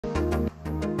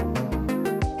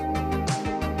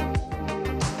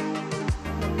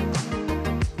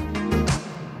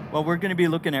Well, we're going to be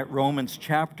looking at Romans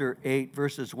chapter 8,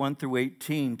 verses 1 through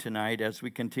 18 tonight as we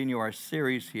continue our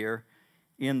series here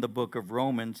in the book of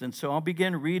Romans. And so I'll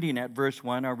begin reading at verse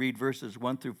 1. I'll read verses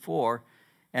 1 through 4,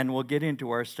 and we'll get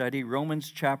into our study.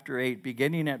 Romans chapter 8,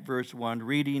 beginning at verse 1,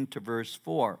 reading to verse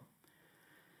 4.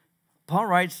 Paul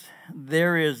writes,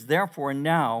 "There is therefore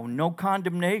now no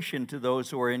condemnation to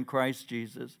those who are in Christ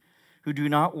Jesus, who do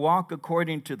not walk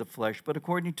according to the flesh, but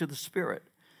according to the Spirit.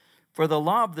 For the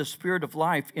law of the Spirit of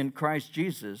life in Christ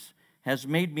Jesus has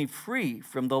made me free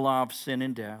from the law of sin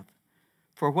and death.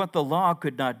 For what the law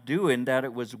could not do in that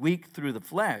it was weak through the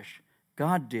flesh,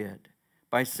 God did,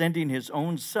 by sending his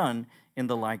own Son in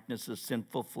the likeness of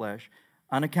sinful flesh.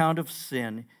 On account of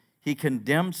sin, he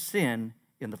condemned sin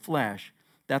in the flesh,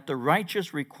 that the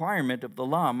righteous requirement of the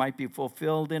law might be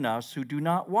fulfilled in us who do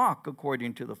not walk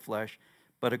according to the flesh,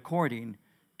 but according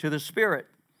to the Spirit."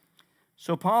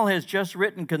 So Paul has just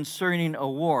written concerning a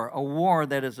war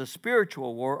that is a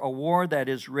spiritual war, a war that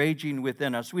is raging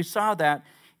within us. We saw that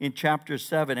in chapter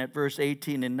 7 at verse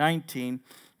 18 and 19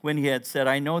 when he had said,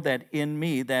 "I know that in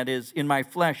me, that is, in my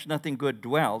flesh, nothing good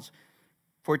dwells.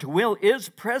 For to will is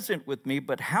present with me,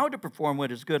 but how to perform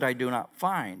what is good I do not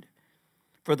find.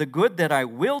 For the good that I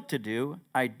will to do,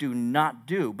 I do not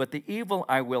do, but the evil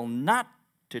I will not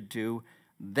to do,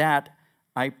 that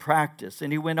I practice."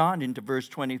 And he went on into verse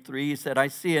 23. He said, "I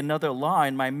see another law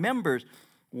in my members,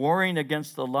 warring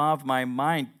against the law of my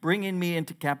mind, bringing me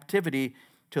into captivity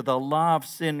to the law of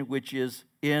sin which is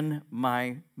in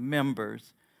my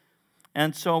members."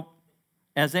 And so,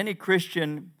 as any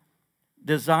Christian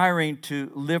desiring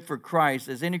to live for Christ,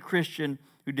 as any Christian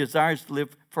who desires to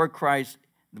live for Christ,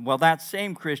 well, that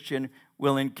same Christian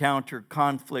will encounter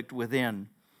conflict within.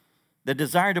 The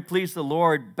desire to please the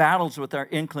Lord battles with our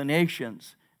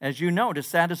inclinations, as you know, to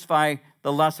satisfy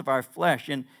the lust of our flesh.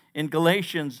 In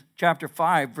Galatians chapter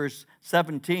 5, verse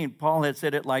 17, Paul had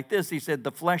said it like this. He said,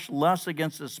 "The flesh lusts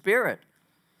against the Spirit,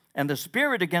 and the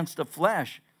Spirit against the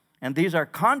flesh, and these are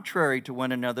contrary to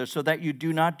one another, so that you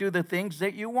do not do the things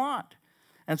that you want."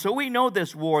 And so we know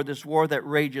this war that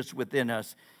rages within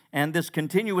us, and this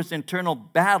continuous internal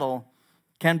battle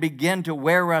can begin to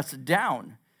wear us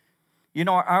down. You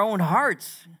know, our own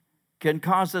hearts can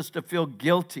cause us to feel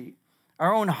guilty.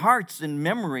 Our own hearts and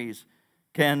memories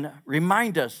can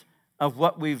remind us of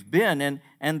what we've been.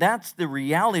 And that's the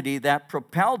reality that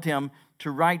propelled him to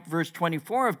write verse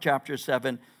 24 of chapter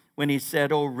 7 when he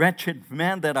said, "O wretched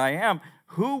man that I am,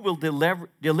 who will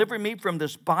deliver me from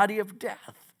this body of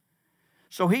death?"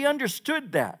 So he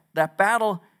understood that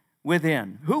battle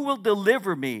within. Who will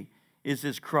deliver me is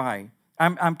his cry.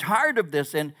 I'm tired of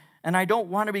this, and I don't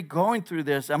want to be going through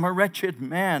this. I'm a wretched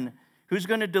man. Who's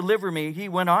going to deliver me? He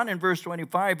went on in verse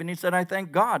 25, and he said, "I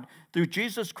thank God through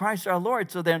Jesus Christ our Lord."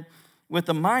 So then, with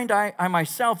the mind, I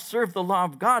myself serve the law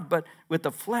of God, but with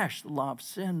the flesh, the law of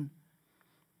sin.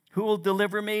 Who will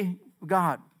deliver me?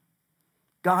 God.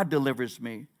 God delivers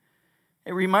me.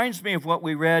 It reminds me of what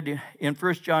we read in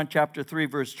 1 John chapter 3,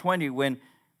 verse 20, when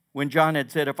John had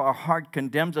said, "If our heart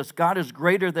condemns us, God is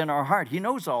greater than our heart. He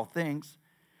knows all things.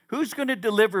 Who's going to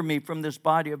deliver me from this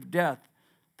body of death?"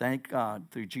 Thank God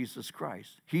through Jesus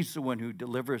Christ. He's the one who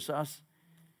delivers us.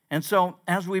 And so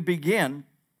as we begin,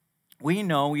 we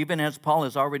know, even as Paul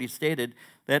has already stated,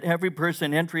 that every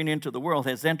person entering into the world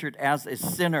has entered as a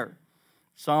sinner.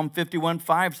 Psalm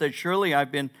 51:5 says, "Surely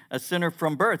I've been a sinner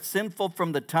from birth, sinful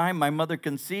from the time my mother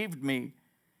conceived me."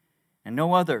 And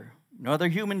no other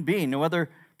human being, no other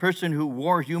person who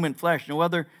wore human flesh, no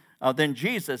other than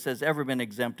Jesus has ever been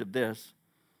exempt of this.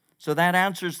 So that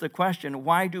answers the question,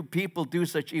 why do people do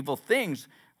such evil things?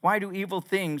 Why do evil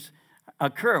things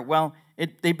occur? Well,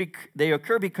 they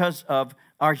occur because of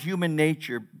our human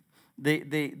nature.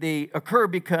 They occur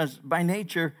because by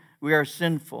nature we are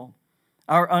sinful.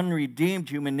 Our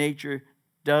unredeemed human nature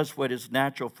does what is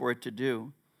natural for it to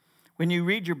do. When you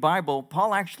read your Bible,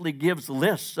 Paul actually gives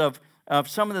lists of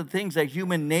some of the things that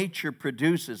human nature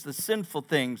produces, the sinful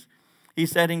things. He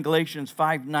said in Galatians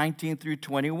 5:19 through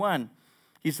 21,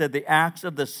 he said, "The acts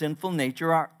of the sinful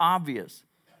nature are obvious: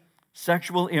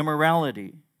 sexual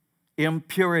immorality,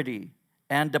 impurity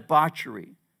and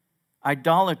debauchery,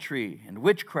 idolatry and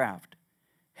witchcraft,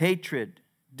 hatred,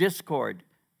 discord,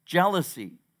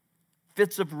 jealousy,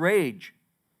 fits of rage,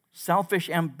 selfish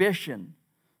ambition,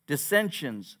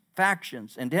 dissensions,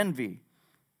 factions, and envy,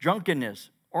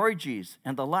 drunkenness, orgies,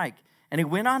 and the like." And he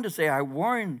went on to say, "I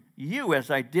warn you,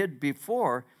 as I did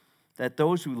before, that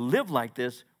those who live like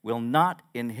this will not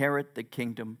inherit the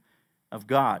kingdom of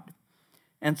God."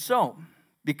 And so,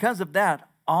 because of that,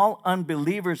 all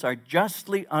unbelievers are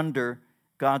justly under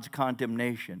God's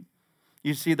condemnation.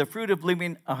 You see, the fruit of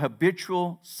living a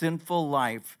habitual, sinful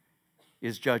life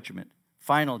is judgment,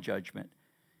 final judgment.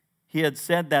 He had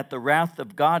said that the wrath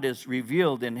of God is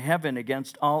revealed in heaven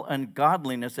against all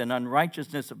ungodliness and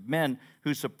unrighteousness of men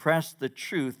who suppress the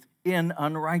truth in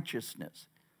unrighteousness.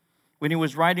 When he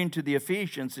was writing to the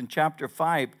Ephesians in chapter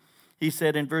 5, he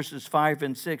said in verses 5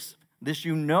 and 6, "This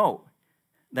you know,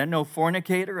 that no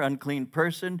fornicator, unclean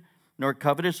person, nor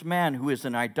covetous man who is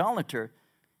an idolater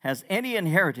has any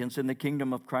inheritance in the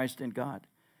kingdom of Christ and God."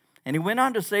 And he went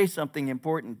on to say something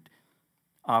important.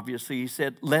 Obviously, he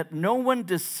said, "Let no one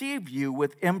deceive you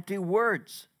with empty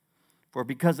words, for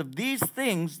because of these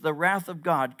things the wrath of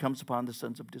God comes upon the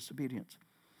sons of disobedience."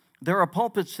 There are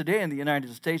pulpits today in the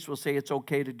United States will say it's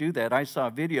okay to do that. I saw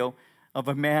a video of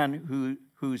a man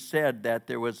who said that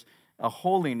there was a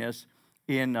holiness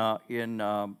in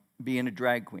being a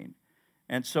drag queen.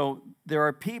 And so there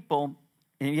are people,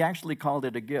 and he actually called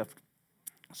it a gift.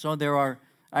 So there are,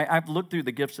 I've looked through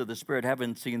the gifts of the Spirit,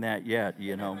 haven't seen that yet,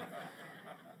 you know.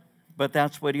 But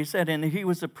that's what he said, and he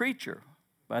was a preacher.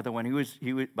 By the way,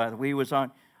 he was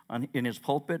on in his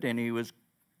pulpit, and he was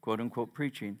quote unquote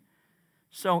preaching.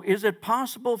 So, is it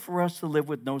possible for us to live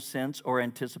with no sense or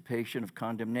anticipation of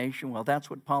condemnation? Well, that's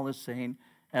what Paul is saying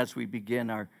as we begin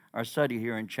our study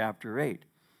here in chapter 8.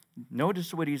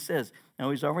 Notice what he says.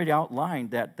 Now, he's already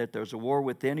outlined that there's a war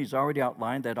within. He's already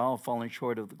outlined that all have fallen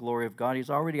short of the glory of God. He's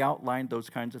already outlined those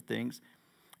kinds of things.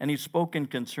 And he's spoken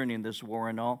concerning this war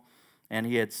and all. And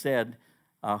he had said,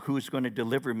 who's going to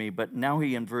deliver me? But now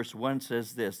he in verse 1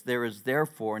 says this, "There is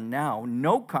therefore now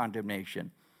no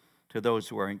condemnation to those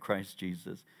who are in Christ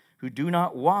Jesus, who do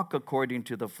not walk according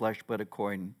to the flesh, but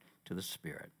according to the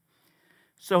Spirit."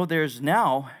 So there's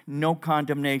now no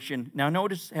condemnation. Now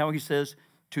notice how he says,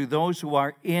 "to those who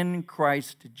are in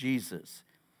Christ Jesus."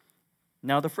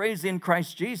 Now the phrase "in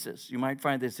Christ Jesus," you might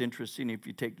find this interesting. If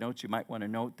you take notes, you might want to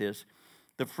note this.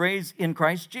 The phrase "in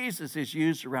Christ Jesus" is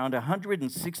used around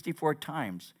 164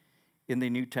 times in the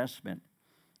New Testament.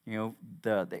 You know,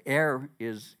 the air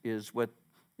is what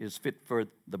is fit for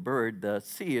the bird. The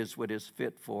sea is what is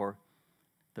fit for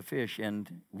the fish.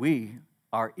 And we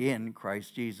are in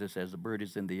Christ Jesus. As the bird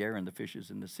is in the air and the fish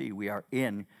is in the sea, we are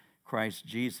in Christ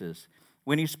Jesus.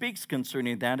 When he speaks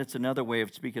concerning that, it's another way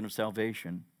of speaking of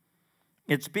salvation.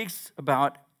 It speaks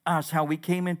about us, how we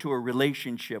came into a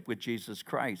relationship with Jesus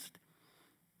Christ.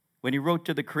 When he wrote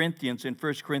to the Corinthians in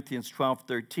 1 Corinthians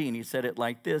 12:13, he said it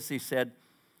like this. He said,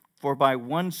 "For by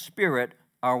one Spirit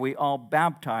are we all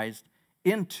baptized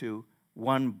into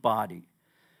one body."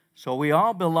 So we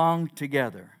all belong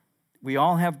together. We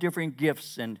all have different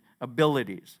gifts and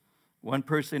abilities. One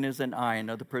person is an eye,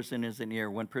 another person is an ear,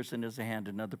 one person is a hand,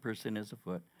 another person is a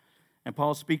foot. And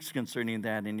Paul speaks concerning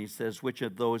that, and he says, which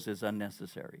of those is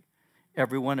unnecessary?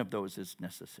 Every one of those is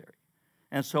necessary.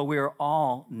 And so we are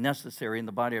all necessary in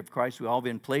the body of Christ. We've all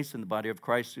been placed in the body of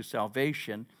Christ through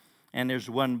salvation, and there's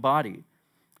one body.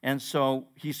 And so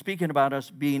he's speaking about us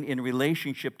being in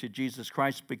relationship to Jesus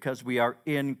Christ because we are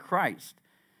in Christ.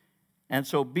 And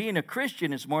so being a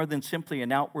Christian is more than simply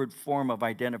an outward form of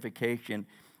identification.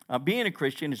 Being a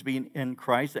Christian is being in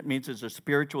Christ. That means it's a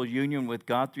spiritual union with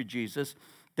God through Jesus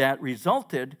that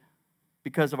resulted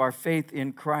because of our faith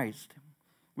in Christ.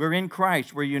 We're in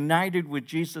Christ. We're united with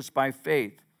Jesus by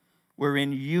faith. We're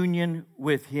in union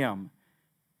with him.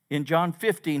 In John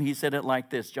 15, he said it like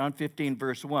this. John 15,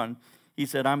 verse 1, he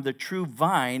said, "I'm the true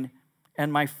vine,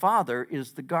 and my Father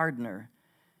is the gardener."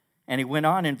 And he went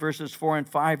on in verses 4 and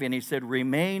 5, and he said,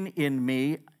 "Remain in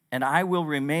me, and I will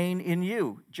remain in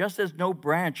you. Just as no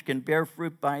branch can bear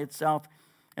fruit by itself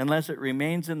unless it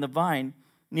remains in the vine,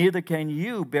 neither can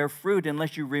you bear fruit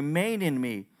unless you remain in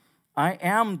me. I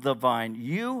am the vine,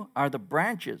 you are the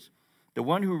branches. The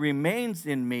one who remains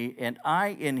in me and I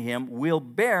in him will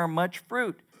bear much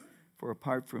fruit. For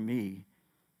apart from me,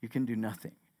 you can do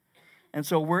nothing." And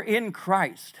so we're in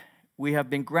Christ. We have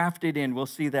been grafted in. We'll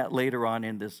see that later on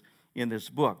in this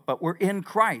book. But we're in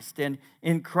Christ. And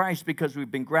in Christ, because we've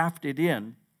been grafted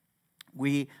in,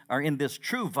 we are in this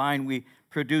true vine. We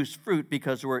produce fruit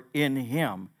because we're in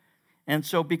him. And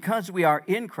so because we are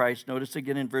in Christ, notice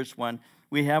again in verse 1,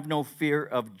 we have no fear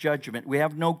of judgment. We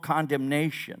have no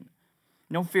condemnation.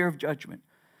 No fear of judgment.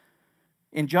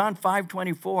 In John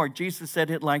 5:24, Jesus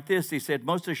said it like this. He said,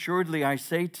 "Most assuredly I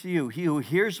say to you, he who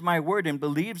hears my word and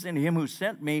believes in him who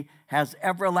sent me has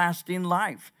everlasting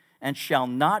life and shall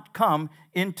not come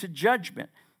into judgment,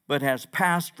 but has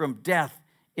passed from death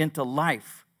into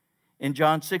life." In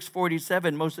John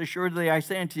 6:47, "Most assuredly I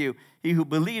say unto you, he who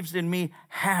believes in me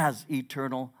has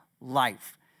eternal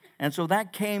life." And so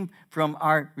that came from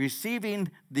our receiving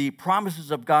the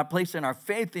promises of God, placing our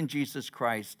faith in Jesus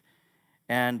Christ,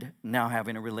 and now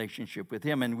having a relationship with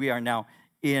him. And we are now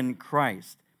in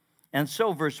Christ. And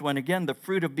so, verse 1 again, the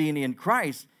fruit of being in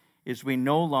Christ is we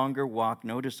no longer walk,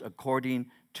 notice, according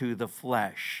to the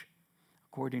flesh.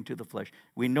 According to the flesh.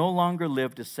 We no longer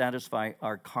live to satisfy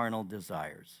our carnal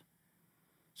desires.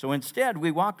 So instead,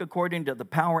 we walk according to the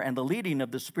power and the leading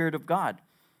of the Spirit of God.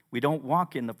 We don't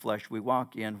walk in the flesh. We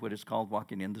walk in what is called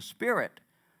walking in the Spirit.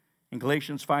 In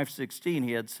Galatians 5:16,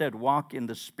 he had said, walk in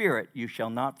the Spirit, you shall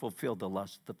not fulfill the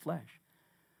lust of the flesh.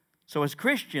 So as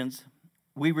Christians,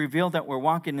 we reveal that we're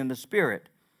walking in the Spirit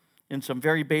in some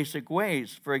very basic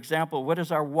ways. For example, what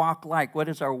is our walk like? What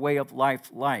is our way of life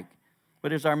like?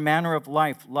 What is our manner of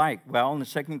life like? Well, in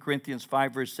 2 Corinthians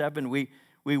 5, verse 7, we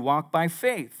walk by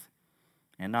faith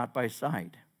and not by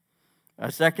sight.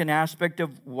 A second aspect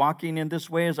of walking in this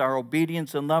way is our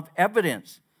obedience and love,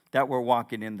 evidence that we're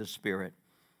walking in the Spirit.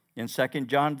 In 2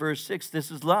 John verse 6,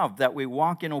 this is love, that we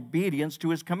walk in obedience to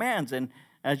his commands. And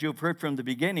as you've heard from the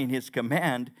beginning, his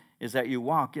command is that you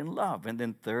walk in love. And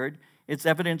then third, it's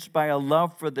evidenced by a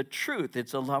love for the truth.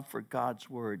 It's a love for God's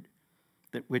word,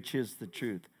 which is the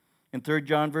truth. In 3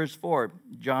 John verse 4,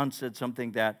 John said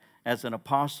something that as an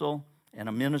apostle and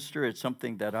a minister, it's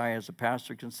something that I as a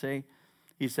pastor can say.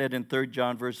 He said in 3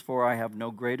 John verse 4, I have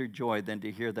no greater joy than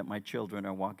to hear that my children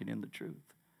are walking in the truth.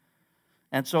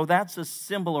 And so that's a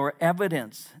symbol or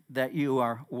evidence that you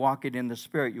are walking in the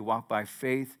Spirit. You walk by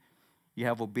faith. You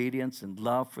have obedience and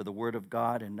love for the Word of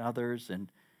God and others.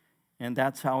 And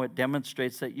that's how it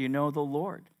demonstrates that you know the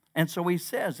Lord. And so he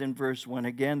says in verse 1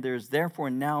 again, there is therefore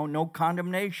now no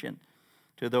condemnation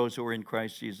to those who are in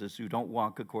Christ Jesus, who don't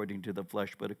walk according to the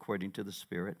flesh, but according to the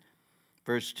Spirit.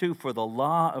 Verse 2, for the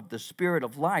law of the Spirit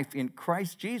of life in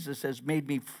Christ Jesus has made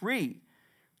me free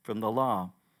from the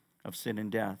law of sin and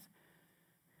death.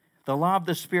 The law of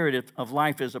the Spirit of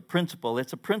life is a principle.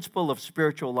 It's a principle of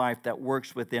spiritual life that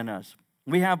works within us.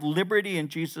 We have liberty in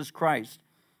Jesus Christ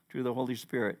through the Holy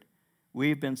Spirit.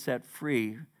 We've been set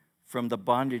free from the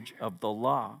bondage of the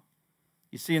law.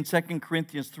 You see, in 2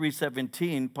 Corinthians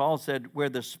 3:17, Paul said, where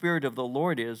the Spirit of the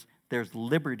Lord is, there's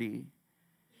liberty.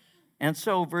 And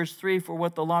so, verse 3, for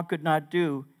what the law could not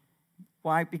do,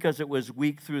 why? Because it was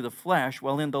weak through the flesh.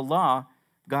 Well, in the law,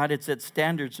 God had set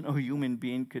standards no human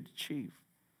being could achieve.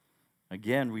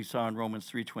 Again, we saw in Romans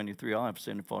 3:23, all have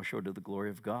sinned and fall short of the glory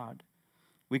of God.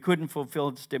 We couldn't fulfill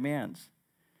its demands.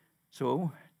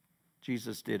 So,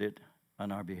 Jesus did it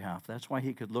on our behalf. That's why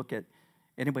he could look at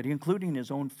anybody, including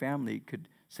his own family, could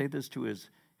say this to his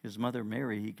mother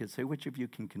Mary. He could say, which of you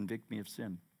can convict me of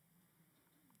sin?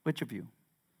 Which of you?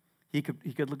 He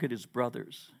could look at his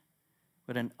brothers.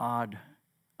 What an odd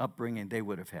upbringing they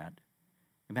would have had.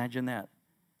 Imagine that,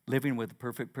 living with a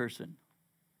perfect person.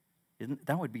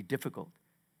 That would be difficult.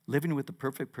 Living with the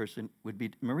perfect person would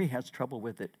be, Marie has trouble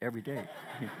with it every day.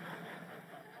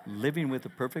 Living with a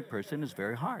perfect person is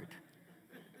very hard.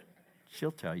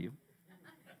 She'll tell you.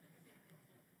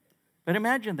 But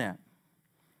imagine that.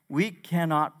 We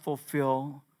cannot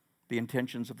fulfill the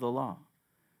intentions of the law.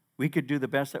 We could do the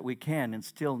best that we can and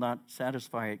still not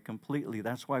satisfy it completely.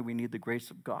 That's why we need the grace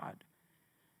of God.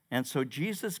 And so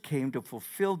Jesus came to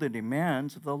fulfill the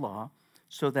demands of the law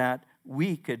so that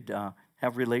we could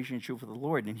have relationship with the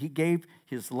Lord. And he gave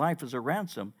his life as a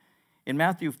ransom. In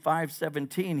Matthew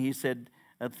 5:17, he said,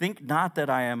 think not that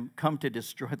I am come to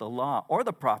destroy the law or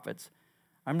the prophets.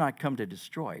 I'm not come to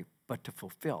destroy, but to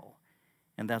fulfill.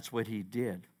 And that's what he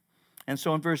did. And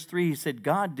so in verse 3, he said,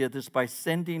 God did this by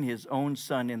sending his own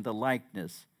Son in the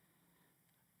likeness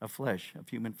of flesh, of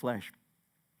human flesh.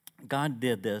 God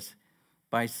did this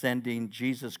by sending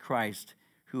Jesus Christ,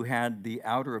 who had the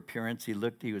outer appearance. He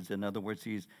was, in other words,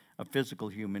 he's a physical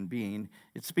human being.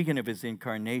 It's speaking of his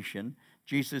incarnation.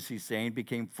 Jesus, he's saying,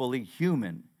 became fully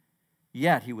human,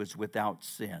 yet he was without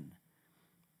sin.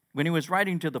 When he was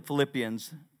writing to the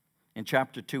Philippians in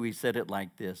chapter 2, he said it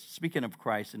like this. Speaking of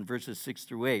Christ in verses 6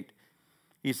 through 8,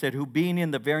 he said, who being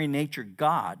in the very nature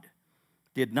God,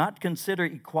 did not consider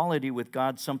equality with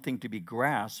God something to be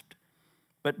grasped,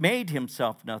 but made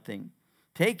himself nothing,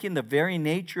 taking the very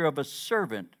nature of a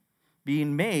servant,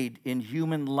 being made in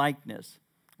human likeness,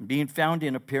 and being found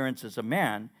in appearance as a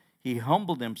man, he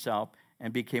humbled himself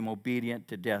and became obedient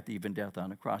to death, even death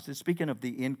on a cross. It's speaking of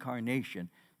the incarnation,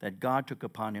 that God took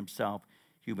upon himself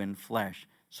human flesh.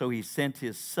 So he sent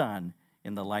his Son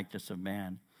in the likeness of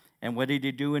man. And what did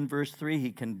he do in verse 3?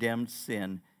 He condemned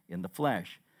sin in the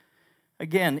flesh.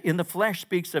 Again, in the flesh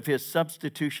speaks of his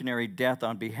substitutionary death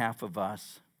on behalf of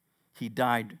us. He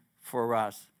died for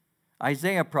us.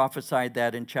 Isaiah prophesied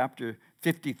that in chapter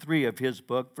 53 of his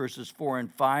book, verses 4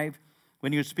 and 5.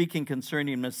 When he was speaking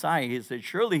concerning Messiah, he said,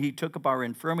 surely he took up our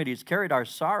infirmities, carried our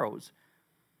sorrows,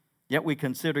 yet we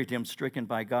considered him stricken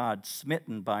by God,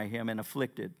 smitten by him, and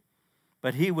afflicted.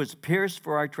 But he was pierced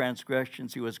for our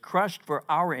transgressions. He was crushed for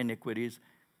our iniquities.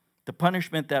 The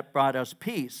punishment that brought us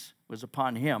peace was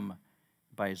upon him.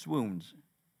 By his wounds,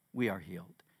 we are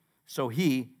healed. So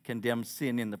he condemned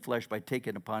sin in the flesh by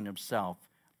taking upon himself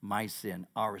my sin,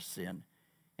 our sin,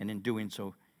 and in doing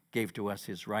so gave to us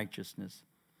his righteousness.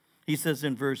 He says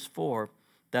in verse 4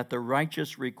 that the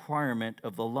righteous requirement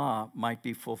of the law might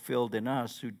be fulfilled in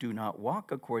us who do not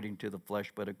walk according to the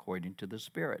flesh, but according to the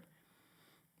Spirit.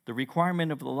 The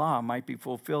requirement of the law might be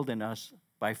fulfilled in us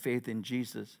by faith in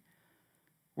Jesus.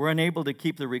 We're unable to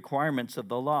keep the requirements of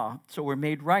the law, so we're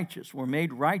made righteous. We're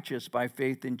made righteous by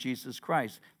faith in Jesus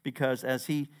Christ, because as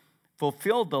he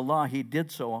fulfilled the law, he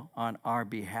did so on our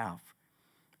behalf.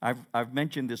 I've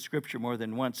mentioned this scripture more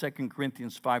than once, 2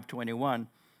 Corinthians 5:21,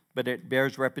 but it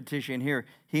bears repetition here.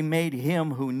 He made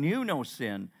him who knew no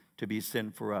sin to be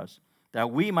sin for us,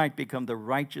 that we might become the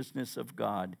righteousness of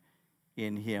God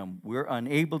in him. We're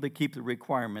unable to keep the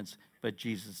requirements, but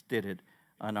Jesus did it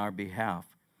on our behalf.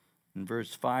 In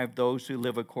verse 5, those who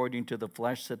live according to the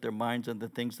flesh set their minds on the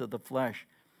things of the flesh,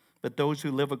 but those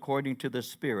who live according to the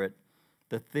Spirit,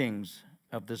 the things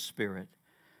of the Spirit.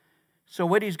 So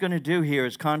what he's going to do here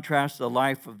is contrast the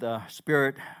life of the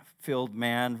Spirit-filled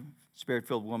man,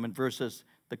 Spirit-filled woman, versus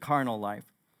the carnal life.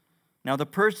 Now, the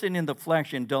person in the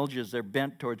flesh indulges their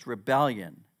bent towards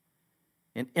rebellion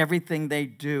in everything they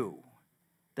do.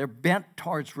 They're bent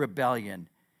towards rebellion.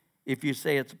 If you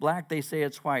say it's black, they say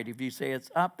it's white. If you say it's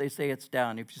up, they say it's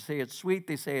down. If you say it's sweet,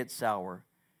 they say it's sour.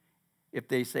 If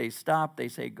they say stop, they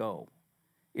say go.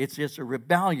 It's just a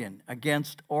rebellion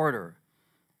against order.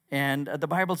 And the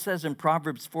Bible says in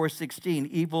Proverbs 4:16,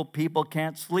 evil people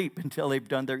can't sleep until they've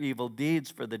done their evil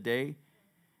deeds for the day.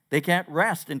 They can't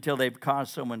rest until they've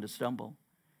caused someone to stumble.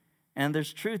 And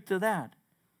there's truth to that.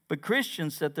 But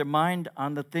Christians set their mind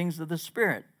on the things of the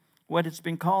Spirit. What it's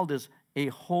been called is a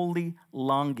holy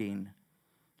longing.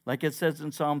 Like it says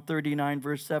in Psalm 39,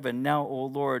 verse 7, now, O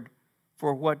Lord,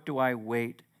 for what do I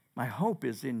wait? My hope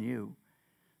is in you.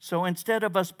 So instead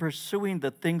of us pursuing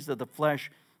the things of the flesh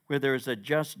where there is a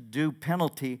just due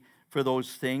penalty for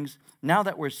those things, now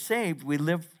that we're saved, we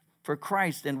live for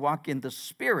Christ and walk in the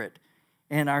Spirit.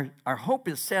 And our hope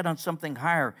is set on something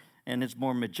higher and it's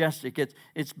more majestic.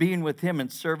 It's being with him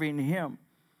and serving him.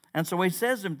 And so he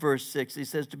says in verse 6, he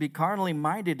says, to be carnally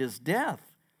minded is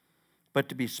death, but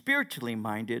to be spiritually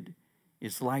minded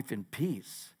is life and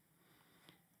peace.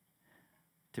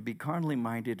 To be carnally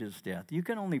minded is death. You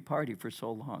can only party for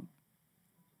so long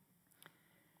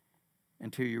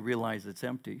until you realize it's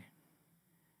empty.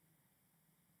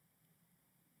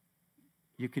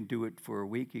 You can do it for a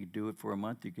week, you can do it for a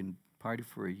month, you can party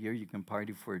for a year, you can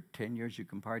party for 10 years, you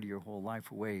can party your whole life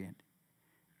away. And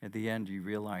at the end, you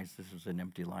realize this is an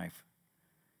empty life.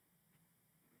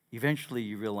 Eventually,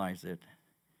 you realize it.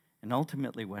 And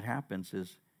ultimately, what happens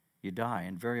is you die.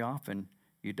 And very often,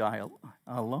 you die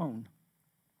alone.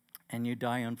 And you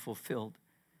die unfulfilled.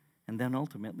 And then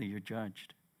ultimately, you're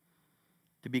judged.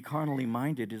 To be carnally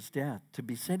minded is death. To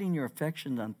be setting your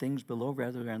affections on things below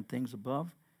rather than things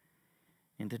above.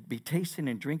 And to be tasting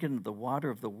and drinking of the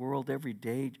water of the world every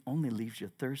day only leaves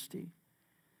you thirsty.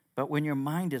 But when your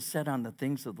mind is set on the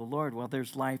things of the Lord, well,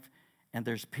 there's life and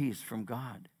there's peace from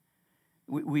God.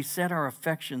 We set our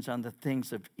affections on the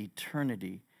things of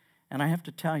eternity. And I have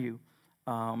to tell you,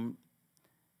 the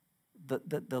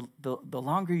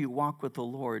longer you walk with the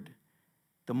Lord,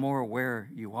 the more aware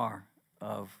you are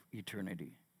of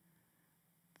eternity.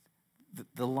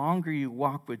 The longer you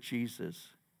walk with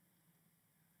Jesus,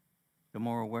 the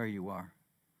more aware you are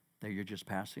that you're just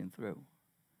passing through.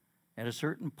 At a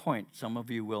certain point, some of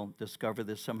you will discover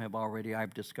this. Some have already.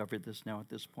 I've discovered this now at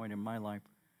this point in my life.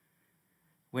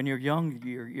 When you're young,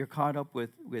 you're caught up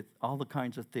with all the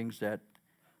kinds of things that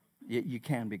you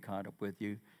can be caught up with.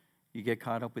 You get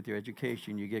caught up with your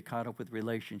education. You get caught up with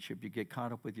relationship. You get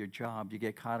caught up with your job. You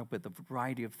get caught up with a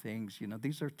variety of things. You know,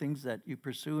 these are things that you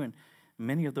pursue, and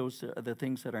many of those are the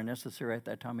things that are necessary at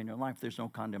that time in your life. There's no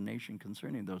condemnation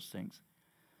concerning those things.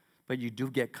 But you do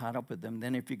get caught up with them.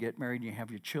 Then if you get married and you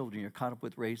have your children, you're caught up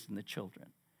with raising the children.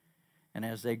 And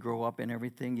as they grow up and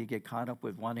everything, you get caught up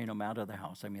with wanting them out of the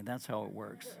house. I mean, that's how it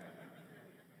works.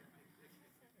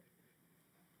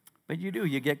 But you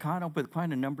get caught up with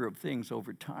quite a number of things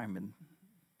over time.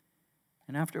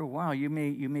 And after a while, you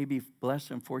may be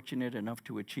blessed and fortunate enough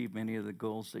to achieve many of the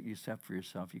goals that you set for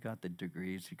yourself. You got the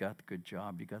degrees, you got the good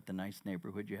job, you got the nice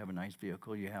neighborhood, you have a nice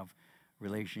vehicle, you have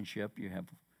relationship, you have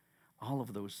all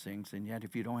of those things, and yet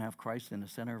if you don't have Christ in the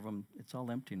center of them, it's all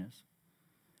emptiness.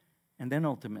 And then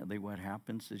ultimately what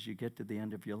happens is you get to the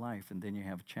end of your life, and then you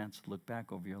have a chance to look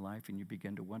back over your life, and you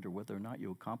begin to wonder whether or not you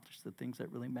accomplished the things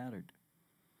that really mattered.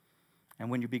 And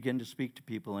when you begin to speak to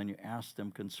people and you ask them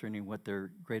concerning what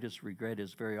their greatest regret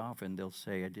is, very often they'll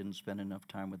say, I didn't spend enough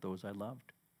time with those I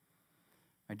loved.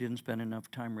 I didn't spend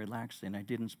enough time relaxing. I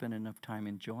didn't spend enough time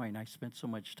enjoying. I spent so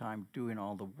much time doing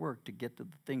all the work to get to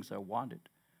the things I wanted.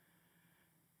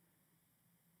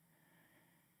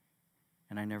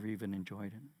 And I never even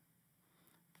enjoyed it.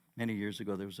 Many years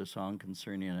ago, there was a song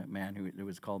concerning a man it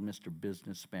was called Mr.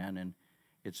 Businessman, and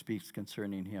it speaks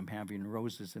concerning him having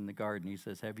roses in the garden. He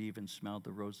says, have you even smelled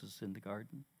the roses in the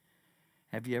garden?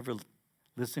 Have you ever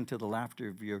listened to the laughter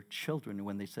of your children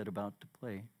when they set about to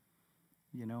play?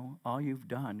 You know, all you've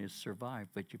done is survive,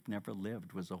 but you've never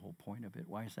lived was the whole point of it.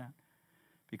 Why is that?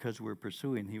 Because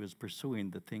he was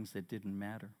pursuing the things that didn't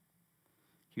matter.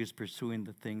 He was pursuing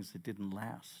the things that didn't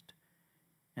last.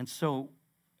 And so,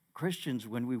 Christians,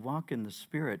 when we walk in the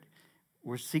Spirit,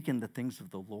 we're seeking the things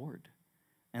of the Lord.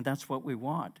 And that's what we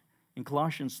want. In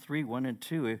Colossians 3, 1 and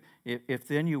 2, if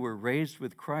then you were raised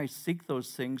with Christ, seek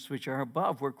those things which are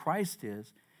above, where Christ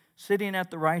is, sitting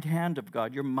at the right hand of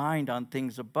God, your mind on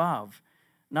things above,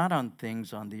 not on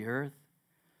things on the earth.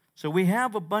 So we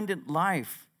have abundant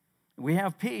life. We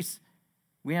have peace.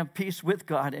 We have peace with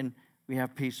God, and we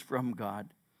have peace from God.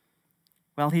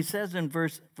 Well, he says in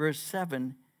verse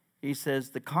 7, he says,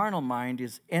 the carnal mind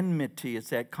is enmity. It's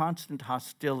that constant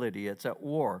hostility. It's at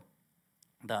war.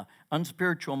 The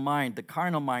unspiritual mind, the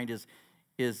carnal mind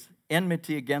is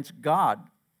enmity against God.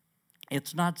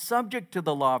 It's not subject to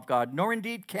the law of God, nor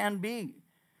indeed can be.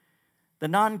 The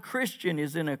non-Christian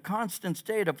is in a constant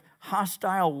state of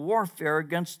hostile warfare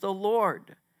against the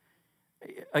Lord.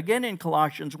 Again, in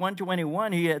Colossians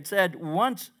 1:21, he had said,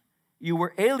 once you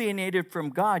were alienated from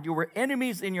God, you were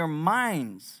enemies in your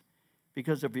minds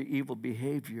because of your evil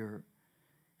behavior.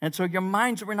 And so your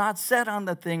minds were not set on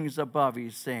the things above,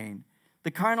 he's saying. The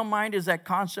carnal mind is at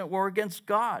constant war against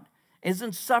God,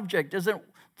 isn't subject, doesn't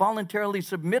voluntarily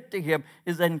submit to him,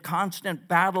 is in constant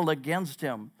battle against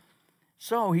him.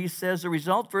 So he says the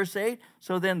result, verse 8,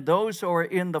 so then those who are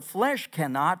in the flesh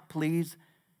cannot please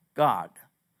God.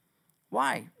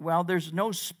 Why? Well, there's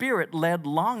no spirit-led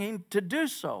longing to do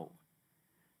so.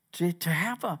 To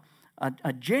have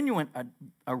a genuine,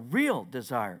 a real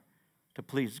desire to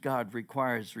please God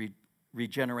requires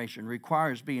regeneration,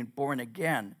 requires being born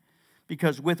again.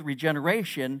 Because with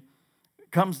regeneration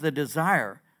comes the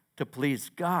desire to please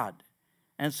God.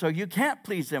 And so you can't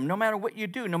please him no matter what you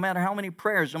do, no matter how many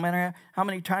prayers, no matter how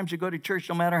many times you go to church,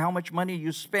 no matter how much money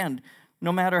you spend,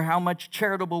 no matter how much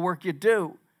charitable work you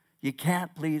do. You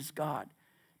can't please God.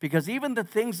 Because even the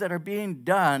things that are being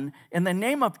done in the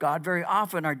name of God very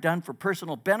often are done for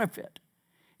personal benefit.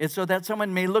 It's so that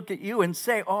someone may look at you and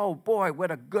say, oh boy,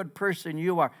 what a good person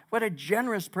you are. What a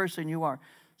generous person you are.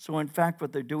 So in fact,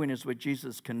 what they're doing is what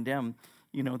Jesus condemned.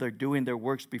 You know, they're doing their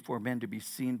works before men to be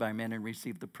seen by men and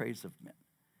receive the praise of men.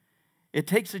 It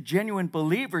takes a genuine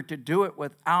believer to do it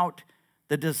without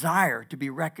the desire to be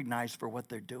recognized for what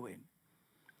they're doing.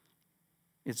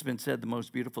 It's been said the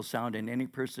most beautiful sound in any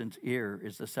person's ear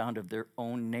is the sound of their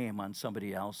own name on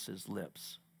somebody else's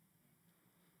lips.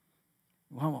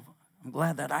 Well, I'm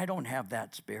glad that I don't have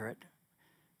that spirit.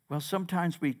 Well,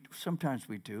 sometimes we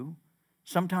do.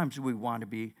 Sometimes we want to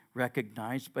be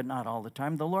recognized, but not all the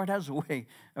time. The Lord has a way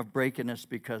of breaking us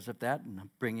because of that and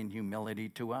bringing humility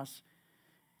to us.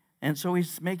 And so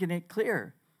he's making it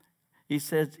clear. He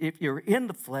says, if you're in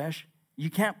the flesh,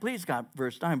 you can't please God,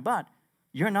 verse 9, but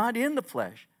you're not in the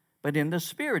flesh, but in the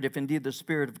Spirit, if indeed the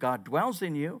Spirit of God dwells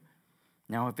in you.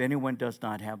 Now, if anyone does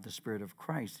not have the Spirit of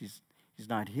Christ, he's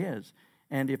not his.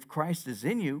 And if Christ is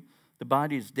in you, the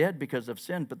body is dead because of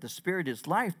sin, but the Spirit is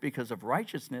life because of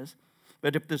righteousness.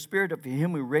 But if the Spirit of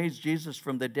him who raised Jesus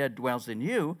from the dead dwells in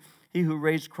you, he who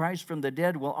raised Christ from the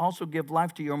dead will also give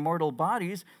life to your mortal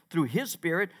bodies through his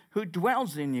Spirit who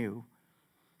dwells in you.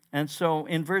 And so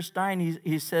in verse 9,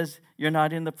 he says, you're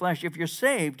not in the flesh. If you're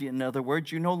saved, in other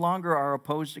words, you no longer are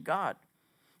opposed to God.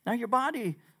 Now your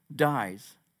body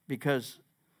dies because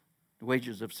the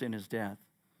wages of sin is death.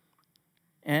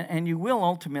 And you will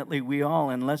ultimately, we all,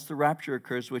 unless the rapture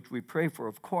occurs, which we pray for,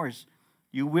 of course,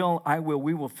 you will, I will,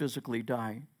 we will physically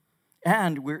die.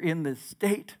 And we're in the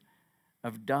state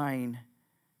of dying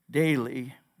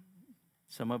daily.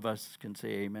 Some of us can say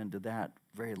amen to that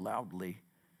very loudly.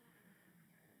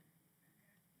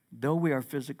 Though we are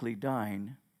physically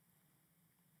dying,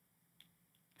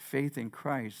 faith in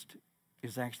Christ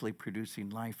is actually producing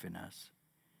life in us.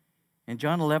 In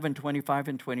John 11, 25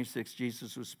 and 26,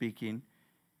 Jesus was speaking,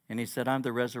 and he said, I'm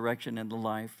the resurrection and the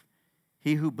life.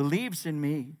 He who believes in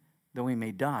me, though he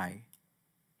may die,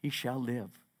 he shall live.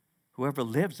 Whoever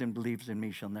lives and believes in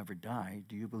me shall never die.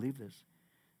 Do you believe this?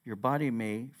 Your body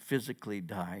may physically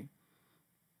die,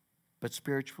 but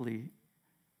spiritually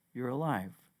you're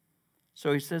alive.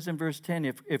 So he says in verse 10,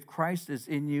 if Christ is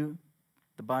in you,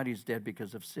 the body is dead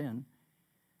because of sin.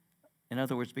 In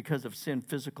other words, because of sin,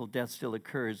 physical death still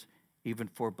occurs even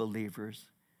for believers.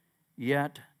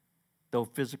 Yet, though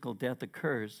physical death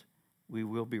occurs, we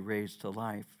will be raised to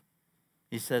life.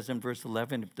 He says in verse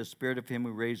 11, if the spirit of him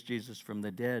who raised Jesus from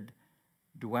the dead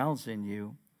dwells in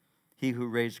you, he who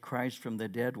raised Christ from the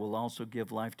dead will also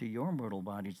give life to your mortal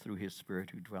bodies through his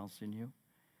spirit who dwells in you.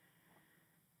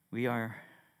 We are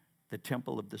the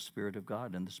temple of the Spirit of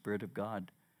God, and the Spirit of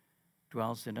God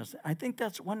dwells in us. I think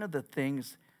that's one of the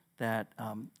things that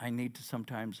I need to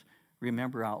sometimes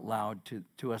remember out loud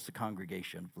to us, the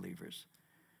congregation of believers.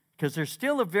 Because there's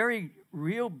still a very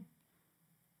real,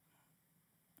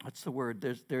 what's the word?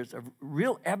 There's a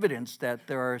real evidence that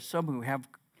there are some who have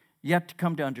yet to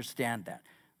come to understand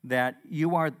that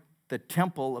you are the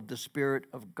temple of the Spirit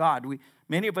of God.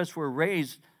 Many of us were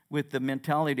raised with the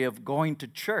mentality of going to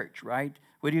church, right?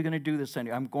 What are you going to do this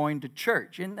Sunday? I'm going to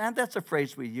church. And that's a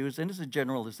phrase we use, and it's a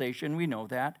generalization. We know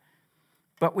that.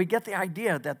 But we get the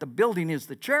idea that the building is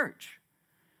the church.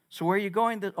 So where are you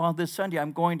going this Sunday?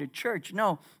 I'm going to church.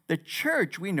 No, the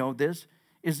church, we know this,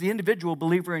 is the individual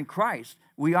believer in Christ.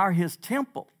 We are his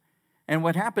temple. And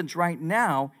what happens right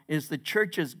now is the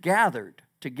church is gathered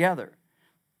together.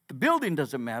 The building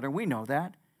doesn't matter. We know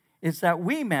that. It's that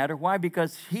we matter. Why?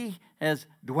 Because he has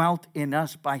dwelt in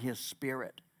us by his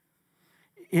Spirit.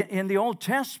 In the Old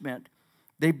Testament,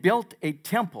 they built a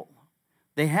temple.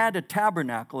 They had a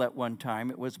tabernacle at one time.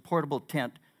 It was a portable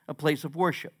tent, a place of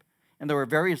worship. And there were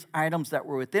various items that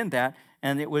were within that,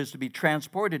 and it was to be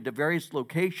transported to various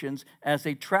locations as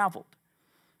they traveled.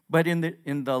 But in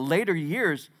the later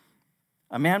years,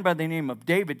 a man by the name of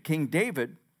David, King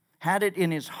David, had it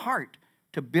in his heart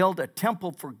to build a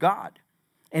temple for God,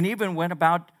 and even went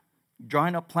about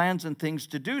drawing up plans and things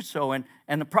to do so. And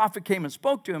the prophet came and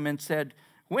spoke to him and said,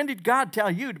 when did God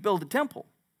tell you to build a temple?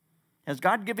 Has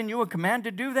God given you a command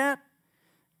to do that?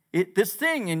 This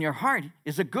thing in your heart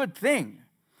is a good thing.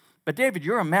 But David,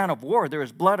 you're a man of war. There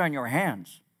is blood on your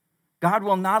hands. God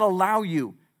will not allow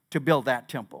you to build that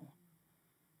temple.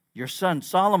 Your son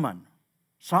Solomon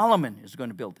is going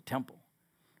to build the temple.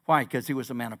 Why? Because he was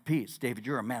a man of peace. David,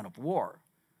 you're a man of war.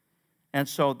 And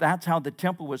so that's how the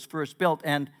temple was first built.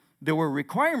 And there were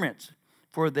requirements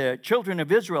for the children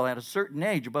of Israel at a certain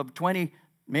age, above 20,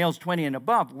 males 20 and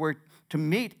above, were to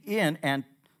meet in and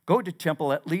go to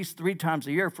temple at least 3 times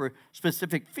a year for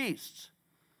specific feasts.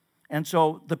 And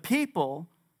so the people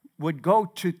would go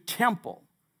to temple.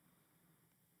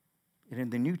 And in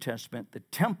the New Testament, the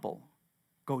temple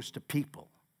goes to people.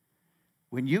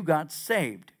 When you got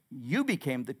saved, you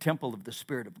became the temple of the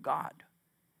Spirit of God.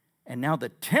 And now the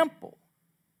temple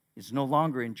is no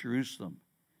longer in Jerusalem.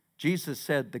 Jesus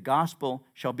said the gospel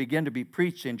shall begin to be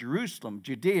preached in Jerusalem,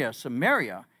 Judea,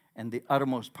 Samaria, and the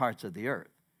uttermost parts of the earth.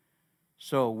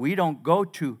 So we don't go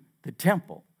to the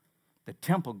temple. The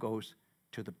temple goes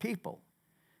to the people.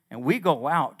 And we go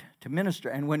out to minister.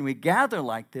 And when we gather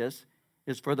like this,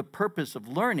 is for the purpose of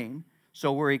learning,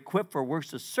 so we're equipped for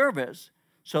works of service,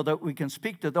 so that we can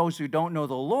speak to those who don't know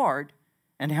the Lord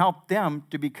and help them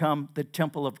to become the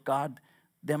temple of God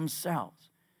themselves.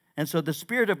 And so the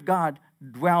Spirit of God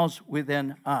dwells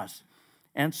within us.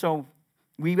 And so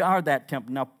we are that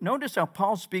temple. Now, notice how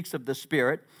Paul speaks of the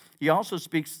Spirit. He also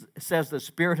says the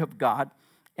Spirit of God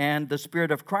and the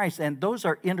Spirit of Christ, and those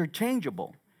are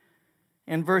interchangeable.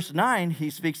 In verse 9, he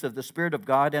speaks of the Spirit of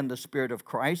God and the Spirit of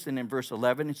Christ, and in verse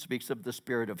 11, he speaks of the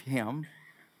Spirit of Him,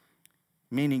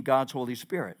 meaning God's Holy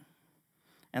Spirit.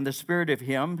 And the Spirit of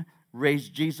Him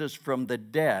raised Jesus from the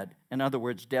dead. In other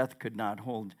words, death could not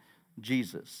hold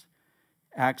Jesus.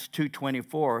 Acts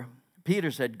 2:24,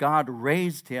 Peter said, God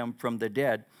raised him from the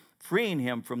dead, freeing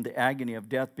him from the agony of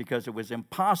death because it was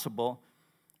impossible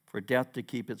for death to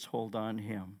keep its hold on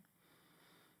him.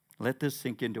 Let this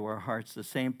sink into our hearts. The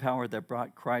same power that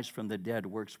brought Christ from the dead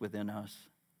works within us.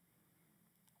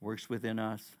 Works within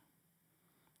us.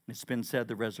 It's been said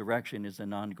the resurrection is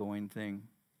an ongoing thing.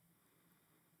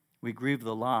 We grieve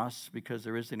the loss because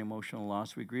there is an emotional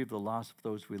loss. We grieve the loss of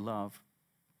those we love,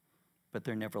 but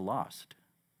they're never lost.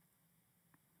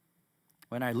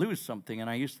 When I lose something, and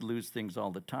I used to lose things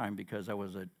all the time because I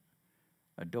was a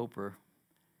doper,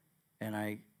 and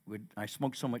I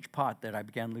smoked so much pot that I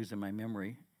began losing my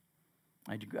memory.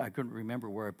 I couldn't remember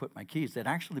where I put my keys. It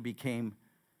actually became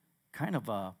kind of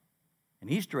an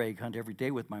Easter egg hunt every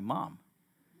day with my mom.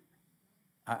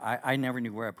 I never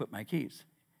knew where I put my keys.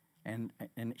 And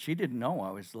she didn't know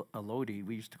I was a loadie.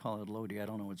 We used to call it a loadie. I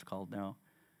don't know what it's called now.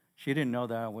 She didn't know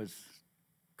that I was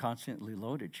constantly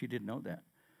loaded. She didn't know that.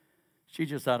 She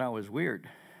just thought I was weird.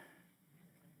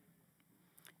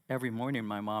 every morning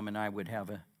my mom and I would have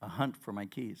a hunt for my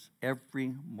keys.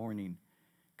 Every morning.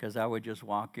 Because I would just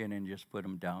walk in and just put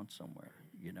them down somewhere,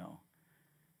 you know.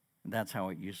 And that's how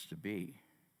it used to be.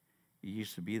 It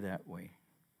used to be that way.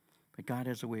 But God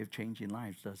has a way of changing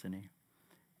lives, doesn't he?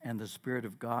 And the Spirit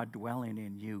of God dwelling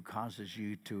in you causes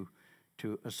you to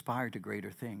aspire to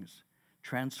greater things,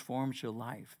 transforms your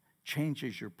life,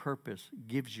 changes your purpose,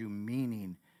 gives you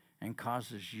meaning, and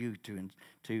causes you to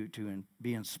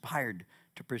be inspired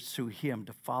to pursue him,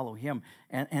 to follow him.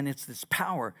 And it's this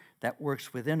power that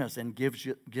works within us and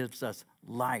gives us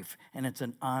life. And it's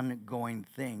an ongoing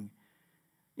thing.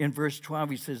 In verse 12,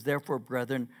 he says, therefore,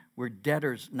 brethren, we're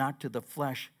debtors not to the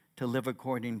flesh to live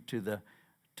according to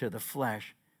the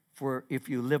flesh. For if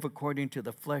you live according to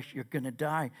the flesh, you're going to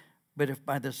die. But if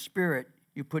by the Spirit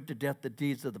you put to death the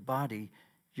deeds of the body,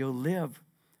 you'll live.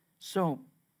 So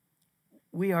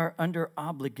we are under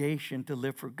obligation to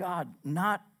live for God,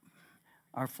 not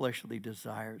our fleshly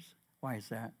desires. Why is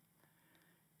that?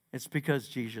 It's because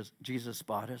Jesus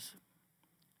bought us.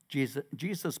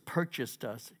 Jesus purchased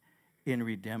us in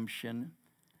redemption.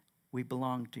 We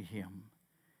belong to him.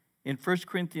 In 1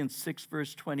 Corinthians 6,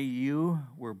 verse 20, you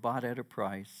were bought at a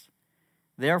price.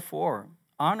 Therefore,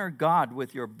 honor God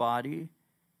with your body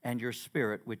and your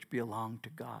spirit, which belong to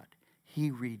God.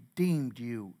 He redeemed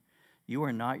you. You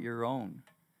are not your own.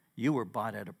 You were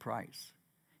bought at a price.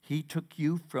 He took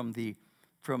you from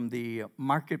the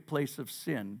marketplace of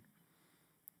sin.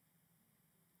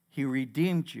 He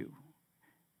redeemed you.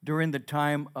 During the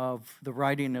time of the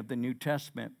writing of the New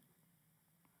Testament,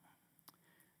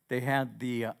 they had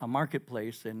a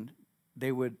marketplace, and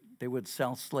they would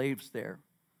sell slaves there.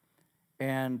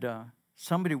 And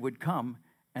somebody would come,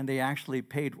 and they actually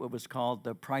paid what was called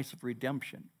the price of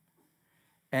redemption.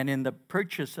 And in the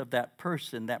purchase of that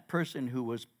person who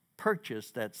was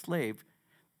purchased, that slave,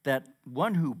 that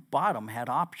one who bought him had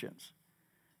options.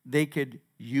 They could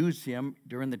use him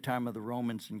during the time of the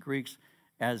Romans and Greeks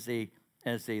as a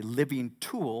living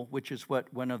tool, which is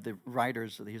what one of the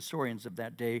writers, the historians of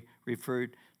that day,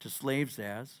 referred to slaves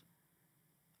as.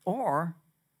 Or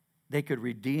they could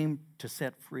redeem to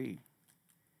set free.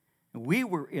 We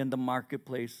were in the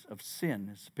marketplace of sin,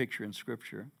 as a picture in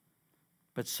Scripture.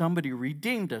 But somebody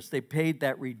redeemed us. They paid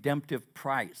that redemptive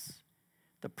price.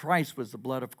 The price was the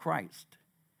blood of Christ.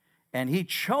 And he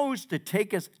chose to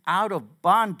take us out of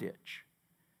bondage.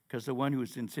 Because the one who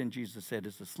is in sin, Jesus said,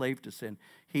 is a slave to sin.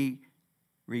 He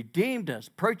redeemed us,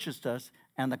 purchased us,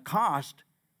 and the cost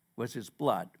was his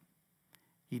blood.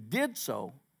 He did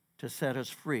so to set us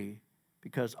free,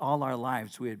 because all our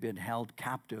lives we had been held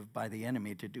captive by the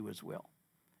enemy to do his will.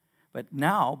 But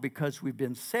now, because we've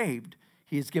been saved,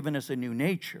 he has given us a new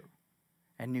nature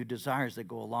and new desires that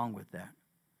go along with that.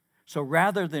 So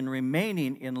rather than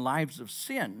remaining in lives of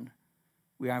sin,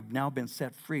 we have now been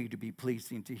set free to be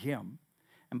pleasing to him.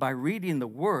 And by reading the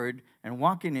word and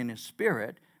walking in his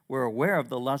Spirit, we're aware of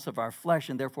the lusts of our flesh,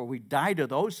 and therefore we die to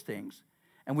those things,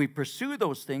 and we pursue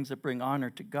those things that bring honor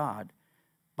to God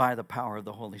by the power of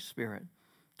the Holy Spirit.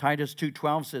 Titus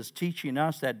 2:12 says, teaching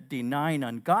us that denying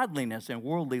ungodliness and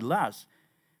worldly lusts,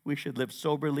 we should live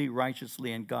soberly,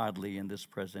 righteously, and godly in this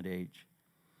present age.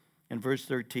 In verse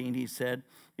 13, he said,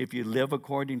 if you live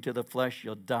according to the flesh,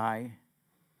 you'll die.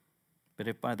 But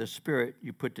if by the Spirit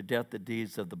you put to death the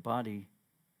deeds of the body,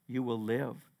 you will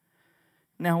live.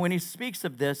 Now, when he speaks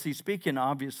of this, he's speaking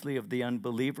obviously of the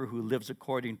unbeliever who lives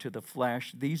according to the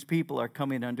flesh. These people are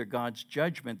coming under God's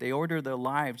judgment. They order their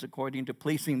lives according to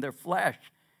pleasing their flesh.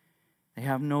 They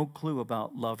have no clue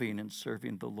about loving and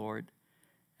serving the Lord.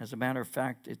 As a matter of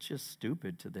fact, it's just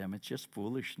stupid to them. It's just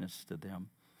foolishness to them.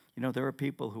 You know, there are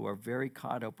people who are very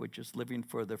caught up with just living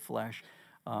for their flesh.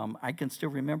 I can still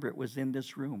remember it was in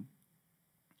this room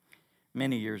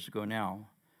many years ago now.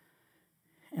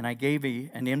 And I gave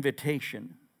an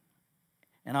invitation.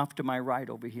 And off to my right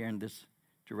over here in this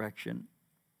direction,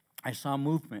 I saw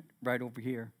movement right over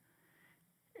here.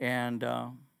 And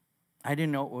I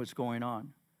didn't know what was going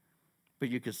on. But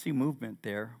you could see movement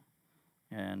there.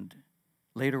 And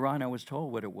later on, I was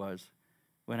told what it was.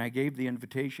 When I gave the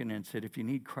invitation and said, if you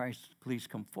need Christ, please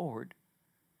come forward,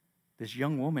 this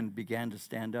young woman began to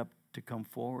stand up to come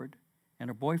forward. And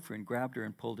her boyfriend grabbed her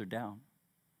and pulled her down.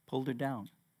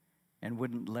 And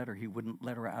wouldn't let her. He wouldn't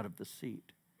let her out of the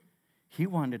seat. He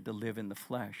wanted to live in the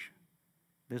flesh.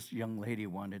 This young lady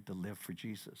wanted to live for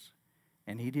Jesus.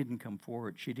 And he didn't come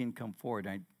forward. She didn't come forward.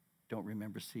 I don't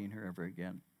remember seeing her ever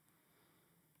again.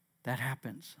 That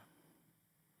happens.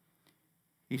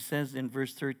 He says in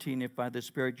verse 13, if by the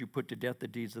Spirit you put to death the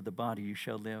deeds of the body, you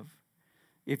shall live.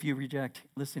 If you reject,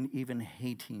 listen, even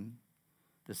hating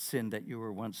the sin that you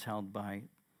were once held by,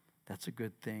 that's a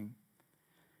good thing.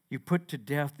 You put to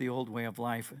death the old way of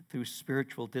life through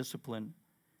spiritual discipline.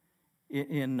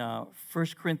 In 1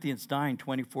 Corinthians 9,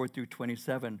 24 through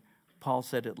 27, Paul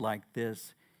said it like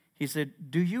this. He said,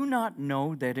 do you not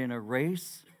know that in a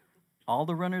race all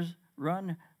the runners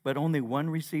run, but only one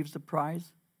receives the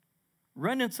prize?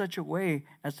 Run in such a way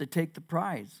as to take the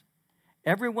prize.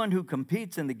 Everyone who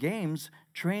competes in the games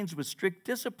trains with strict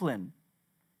discipline.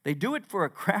 They do it for a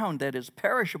crown that is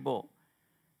perishable,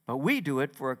 but we do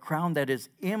it for a crown that is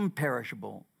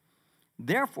imperishable.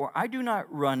 Therefore, I do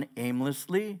not run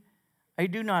aimlessly. I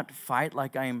do not fight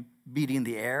like I am beating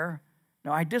the air.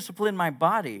 No, I discipline my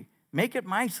body, make it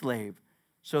my slave,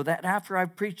 so that after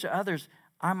I've preached to others,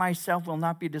 I myself will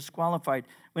not be disqualified.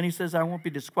 When he says I won't be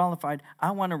disqualified,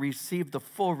 I want to receive the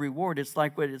full reward. It's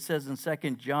like what it says in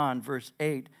 2 John, verse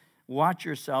 8. Watch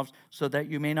yourselves so that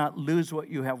you may not lose what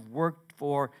you have worked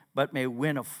for, but may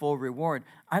win a full reward.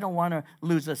 I don't want to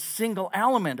lose a single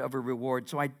element of a reward,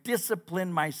 so I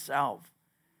discipline myself.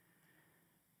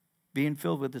 Being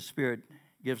filled with the Spirit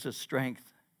gives us strength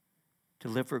to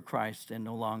live for Christ and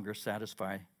no longer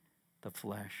satisfy the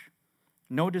flesh.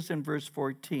 Notice in verse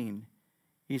 14,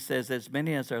 he says, as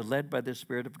many as are led by the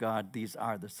Spirit of God, these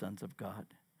are the sons of God.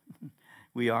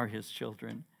 We are his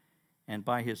children, and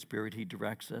by his Spirit he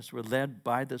directs us. We're led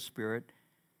by the Spirit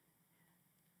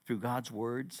through God's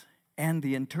words and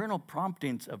the internal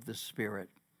promptings of the Spirit.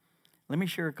 Let me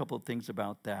share a couple of things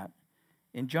about that.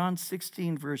 In John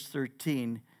 16, verse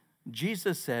 13,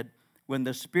 Jesus said, when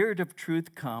the Spirit of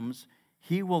truth comes,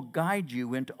 he will guide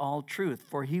you into all truth,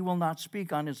 for he will not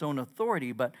speak on his own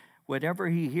authority, but whatever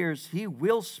he hears, he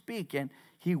will speak, and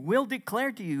he will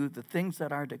declare to you the things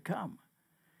that are to come.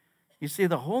 You see,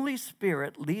 the Holy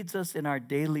Spirit leads us in our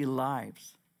daily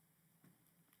lives.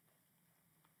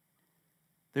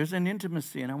 There's an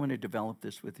intimacy, and I want to develop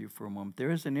this with you for a moment.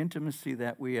 There is an intimacy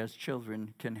that we as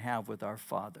children can have with our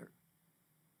Father.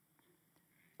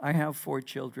 I have 4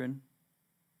 children.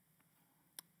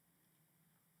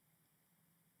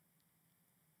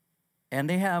 And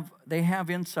they have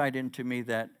insight into me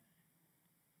that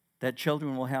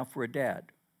children will have for a dad.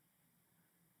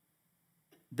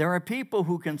 There are people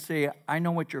who can say, I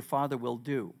know what your father will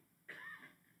do.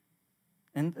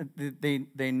 And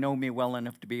they know me well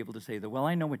enough to be able to say that, well,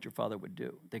 I know what your father would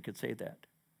do. They could say that.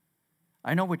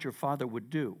 I know what your father would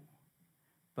do.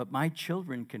 But my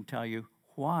children can tell you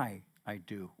why I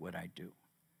do what I do.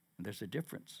 And there's a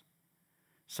difference.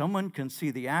 Someone can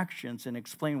see the actions and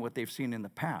explain what they've seen in the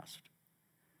past.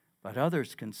 But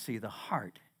others can see the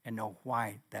heart and know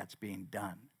why that's being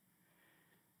done.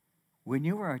 When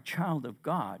you are a child of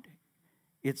God,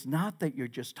 it's not that you're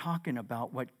just talking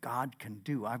about what God can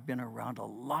do. I've been around a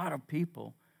lot of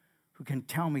people who can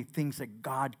tell me things that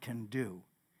God can do.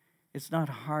 It's not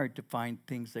hard to find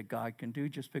things that God can do.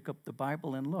 Just pick up the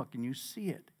Bible and look, and you see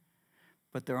it.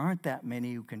 But there aren't that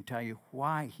many who can tell you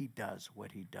why he does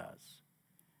what he does.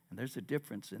 And there's a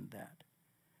difference in that.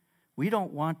 We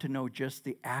don't want to know just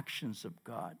the actions of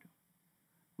God.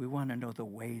 We want to know the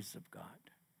ways of God.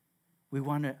 We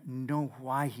want to know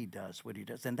why he does what he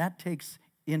does. And that takes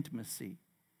intimacy.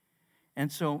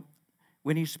 And so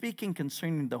when he's speaking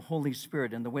concerning the Holy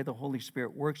Spirit and the way the Holy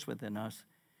Spirit works within us,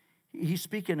 he's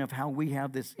speaking of how we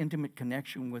have this intimate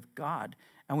connection with God,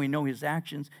 and we know his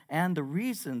actions and the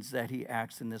reasons that he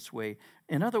acts in this way.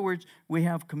 In other words, we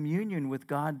have communion with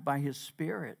God by his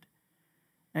Spirit.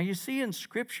 Now you see in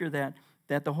Scripture that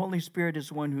the Holy Spirit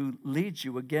is one who leads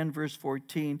you. Again, verse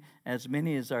 14, as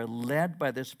many as are led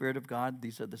by the Spirit of God,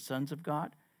 these are the sons of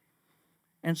God.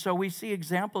 And so we see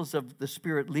examples of the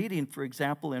Spirit leading, for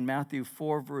example, in Matthew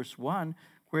 4, verse 1,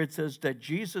 where it says that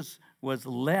Jesus was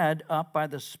led up by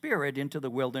the Spirit into the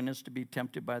wilderness to be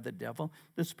tempted by the devil.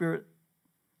 The Spirit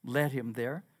led him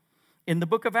there. In the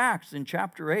book of Acts, in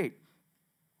chapter 8,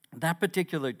 that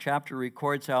particular chapter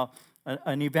records how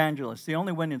an evangelist, the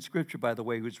only one in Scripture, by the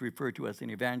way, who's referred to as an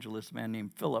evangelist, a man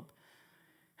named Philip,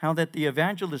 how that the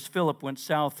evangelist Philip went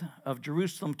south of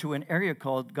Jerusalem to an area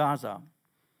called Gaza.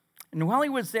 And while he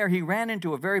was there, he ran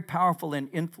into a very powerful and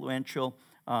influential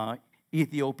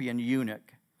Ethiopian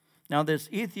eunuch. Now, this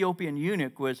Ethiopian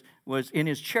eunuch was in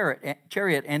his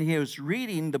chariot, and he was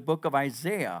reading the book of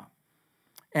Isaiah.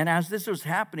 And as this was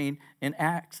happening in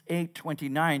Acts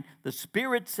 8:29, the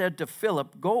Spirit said to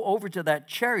Philip, go over to that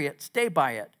chariot, stay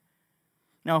by it.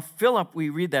 Now, Philip, we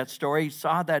read that story, he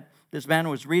saw that this man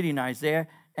was reading Isaiah,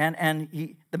 and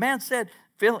the man said,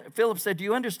 Philip said, do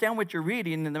you understand what you're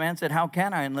reading? And the man said, how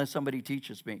can I unless somebody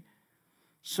teaches me?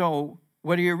 So,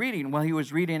 what are you reading? Well, he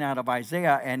was reading out of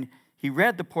Isaiah, and he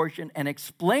read the portion and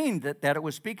explained that it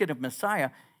was speaking of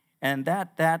Messiah, and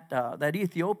that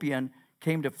Ethiopian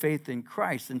came to faith in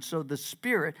Christ. And so the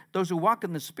Spirit, those who walk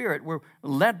in the Spirit, were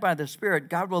led by the Spirit.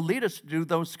 God will lead us to do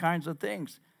those kinds of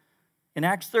things. In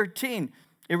Acts 13,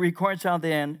 it records how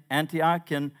the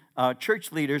Antiochian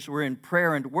church leaders were in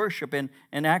prayer and worship. And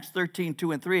in Acts 13,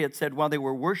 2 and 3, it said, while they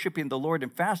were worshiping the Lord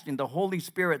and fasting, the Holy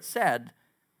Spirit said,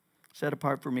 set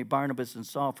apart for me Barnabas and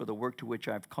Saul for the work to which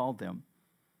I've called them.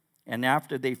 And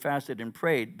after they fasted and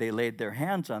prayed, they laid their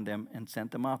hands on them and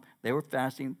sent them off. They were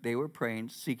fasting, they were praying,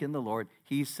 seeking the Lord.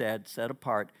 He said, set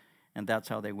apart. And that's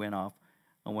how they went off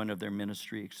on one of their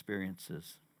ministry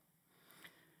experiences.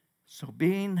 So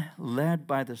being led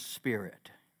by the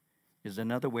Spirit is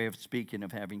another way of speaking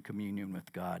of having communion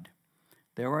with God.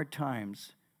 There are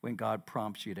times when God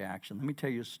prompts you to action. Let me tell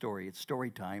you a story. It's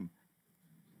story time.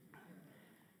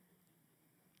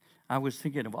 I was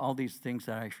thinking of all these things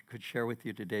that I could share with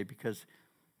you today because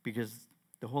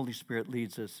the Holy Spirit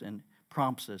leads us and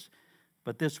prompts us.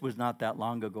 But this was not that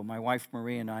long ago. My wife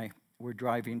Marie and I were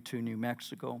driving to New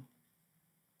Mexico.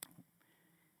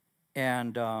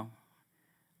 And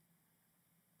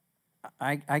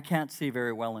I can't see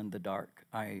very well in the dark.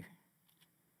 I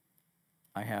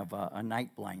have a night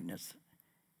blindness.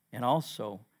 And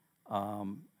also,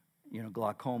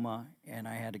 glaucoma, and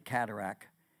I had a cataract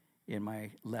in my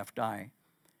left eye.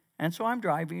 And so I'm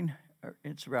driving.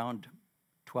 It's around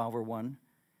 12 or 1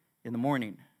 in the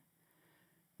morning.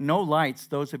 No lights.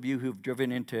 Those of you who've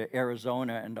driven into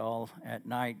Arizona and all at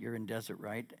night, you're in desert,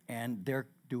 right? And they're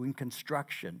doing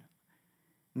construction.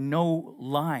 No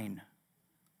line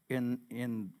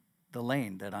in the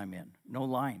lane that I'm in. No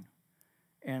line.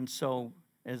 And so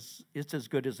it's as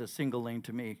good as a single lane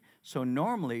to me. So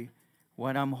normally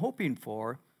what I'm hoping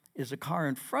for is a car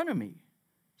in front of me,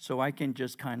 so I can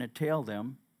just kind of tail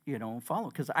them, and follow.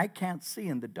 Because I can't see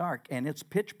in the dark, and it's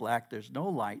pitch black. There's no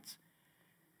lights.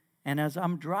 And as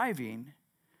I'm driving,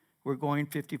 we're going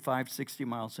 55, 60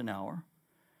 miles an hour.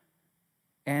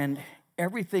 And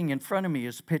everything in front of me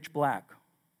is pitch black.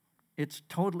 It's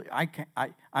totally,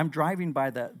 I'm driving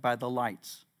by the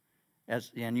lights.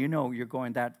 And you're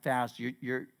going that fast.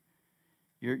 You're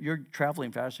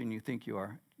traveling faster than you think you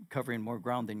are, covering more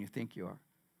ground than you think you are.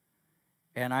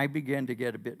 And I began to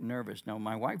get a bit nervous. Now,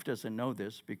 my wife doesn't know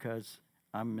this because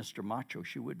I'm Mr. Macho.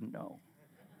 She wouldn't know.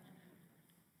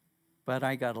 But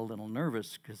I got a little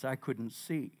nervous because I couldn't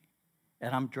see.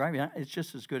 And I'm driving. It's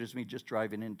just as good as me just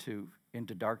driving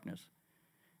into darkness.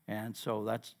 And so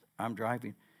I'm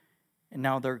driving. And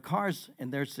now there are cars,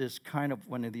 and there's this kind of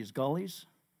one of these gullies,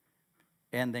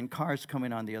 and then cars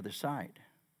coming on the other side.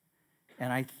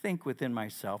 And I think within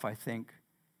myself,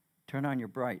 turn on your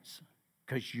brights,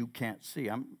 because you can't see.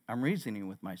 I'm reasoning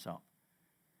with myself.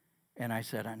 And I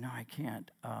said, no, I can't,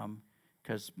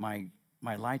 because my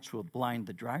lights will blind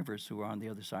the drivers who are on the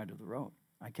other side of the road.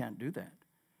 I can't do that.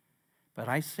 But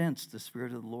I sensed the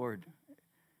Spirit of the Lord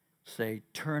say,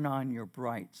 turn on your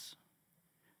brights.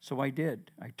 So I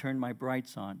did. I turned my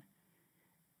brights on.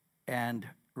 And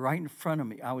right in front of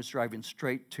me, I was driving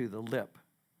straight to the lip.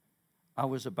 I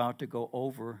was about to go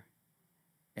over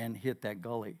and hit that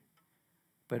gully.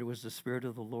 But it was the Spirit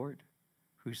of the Lord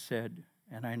who said,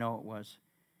 and I know it was,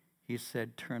 he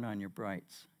said, turn on your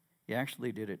brights. He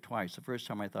actually did it twice. The first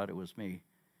time I thought it was me.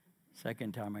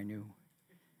 Second time I knew.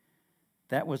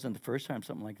 That wasn't the first time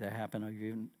something like that happened. I'll give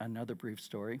you another brief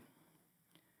story.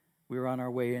 We were on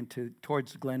our way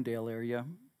towards the Glendale area.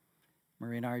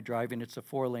 Marie and I are driving. It's a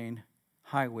 4-lane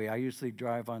highway. I usually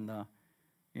drive in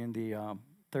the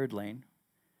 3rd lane.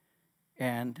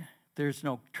 And there's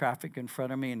no traffic in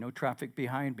front of me and no traffic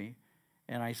behind me.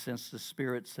 And I sensed the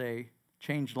Spirit say,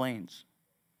 change lanes.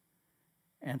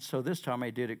 And so this time I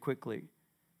did it quickly.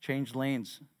 Change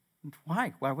lanes.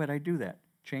 Why? Why would I do that?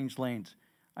 Change lanes.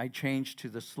 I changed to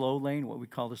the slow lane, what we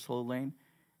call the slow lane.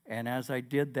 And as I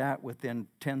did that, within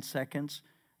 10 seconds,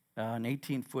 an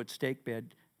 18-foot stake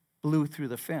bed blew through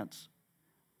the fence,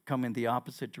 coming the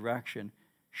opposite direction,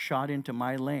 shot into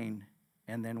my lane,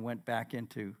 and then went back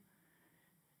into.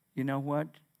 You know what?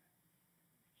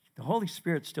 The Holy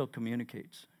Spirit still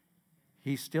communicates.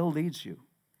 He still leads you.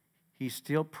 He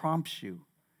still prompts you.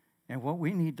 And what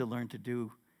we need to learn to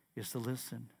do is to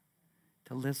listen.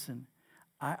 To listen.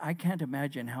 I can't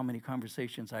imagine how many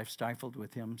conversations I've stifled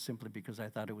with him simply because I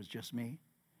thought it was just me.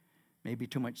 Maybe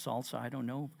too much salsa, I don't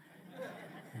know.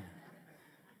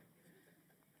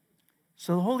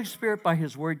 So the Holy Spirit, by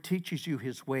his word, teaches you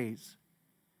his ways.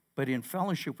 But in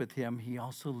fellowship with him, he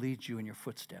also leads you in your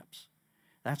footsteps.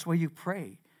 That's why you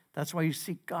pray. That's why you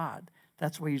seek God.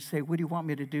 That's why you say, what do you want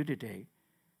me to do today?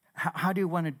 How do you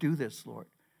want to do this, Lord?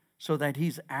 So that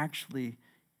he's actually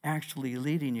actually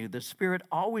leading you. The Spirit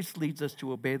always leads us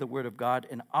to obey the Word of God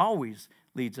and always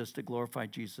leads us to glorify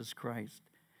Jesus Christ.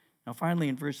 Now, finally,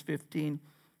 in verse 15,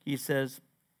 he says,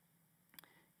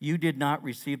 you did not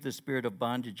receive the spirit of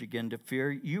bondage again to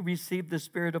fear. You received the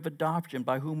spirit of adoption,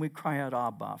 by whom we cry out,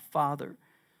 Abba, Father.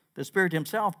 The Spirit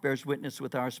himself bears witness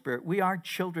with our spirit. We are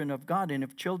children of God, and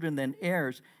if children, then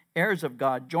heirs, heirs of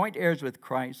God, joint heirs with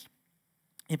Christ.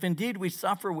 If indeed we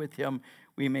suffer with him,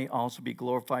 we may also be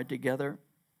glorified together.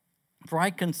 For I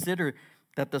consider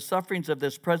that the sufferings of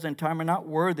this present time are not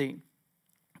worthy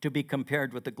to be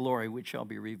compared with the glory which shall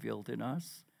be revealed in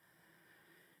us.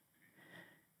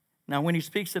 Now, when he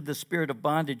speaks of the spirit of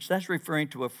bondage, that's referring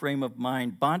to a frame of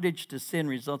mind. Bondage to sin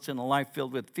results in a life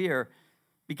filled with fear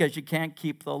because you can't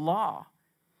keep the law.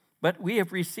 But we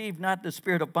have received not the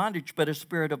spirit of bondage, but a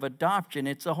spirit of adoption.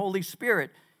 It's the Holy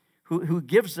Spirit who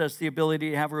gives us the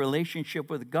ability to have a relationship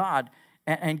with God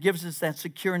and gives us that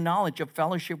secure knowledge of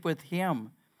fellowship with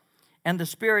him. And the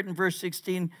Spirit in verse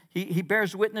 16, he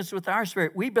bears witness with our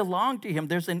spirit. We belong to him.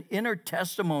 There's an inner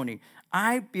testimony.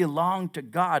 I belong to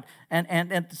God.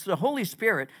 And it's the Holy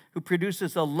Spirit who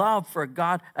produces a love for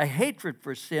God, a hatred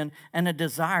for sin, and a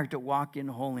desire to walk in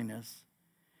holiness.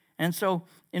 And so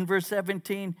in verse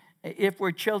 17, if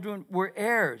we're children, we're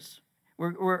heirs.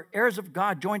 We're heirs of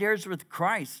God, joint heirs with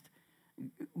Christ.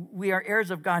 We are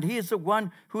heirs of God. He is the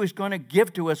one who is going to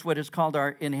give to us what is called our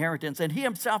inheritance. And he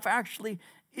himself actually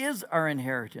is our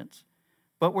inheritance.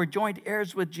 But we're joint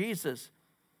heirs with Jesus.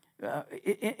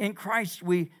 In Christ,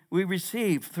 we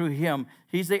receive through him.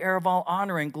 He's the heir of all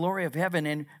honor and glory of heaven,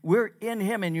 and we're in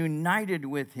him and united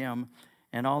with him.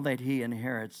 And all that he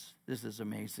inherits, this is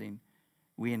amazing,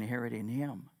 we inherit in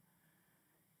him.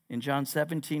 In John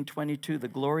 17:22, the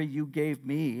glory you gave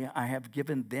me, I have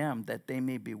given them, that they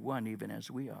may be one, even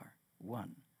as we are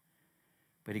one.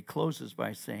 But he closes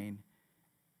by saying,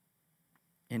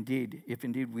 indeed, if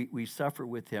indeed we suffer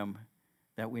with him,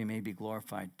 that we may be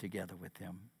glorified together with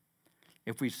him.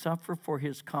 If we suffer for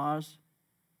his cause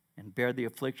and bear the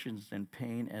afflictions and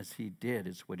pain as he did,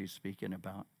 is what he's speaking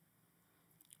about.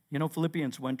 You know,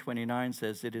 Philippians 1:29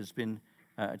 says, it has been,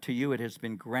 to you it has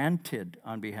been granted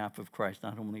on behalf of Christ,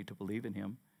 not only to believe in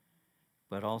him,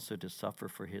 but also to suffer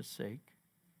for his sake.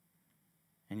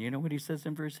 And you know what he says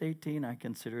in verse 18? I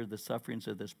consider the sufferings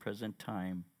of this present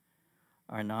time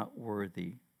are not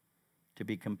worthy to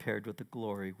be compared with the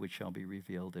glory which shall be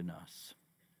revealed in us.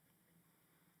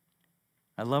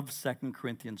 I love 2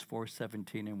 Corinthians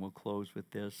 4:17, and we'll close with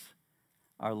this.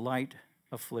 Our light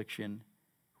affliction,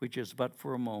 which is but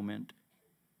for a moment,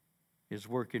 is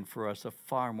working for us a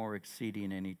far more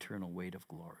exceeding and eternal weight of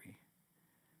glory.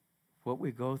 What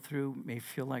we go through may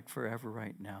feel like forever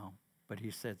right now, but he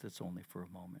says it's only for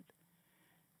a moment.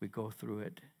 We go through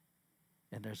it,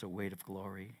 and there's a weight of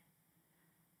glory.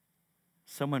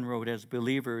 Someone wrote, as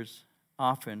believers,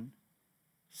 often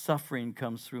suffering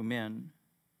comes through men,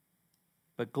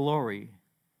 but glory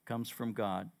comes from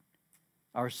God.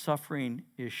 Our suffering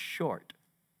is short,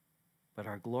 but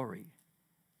our glory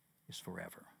is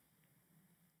forever.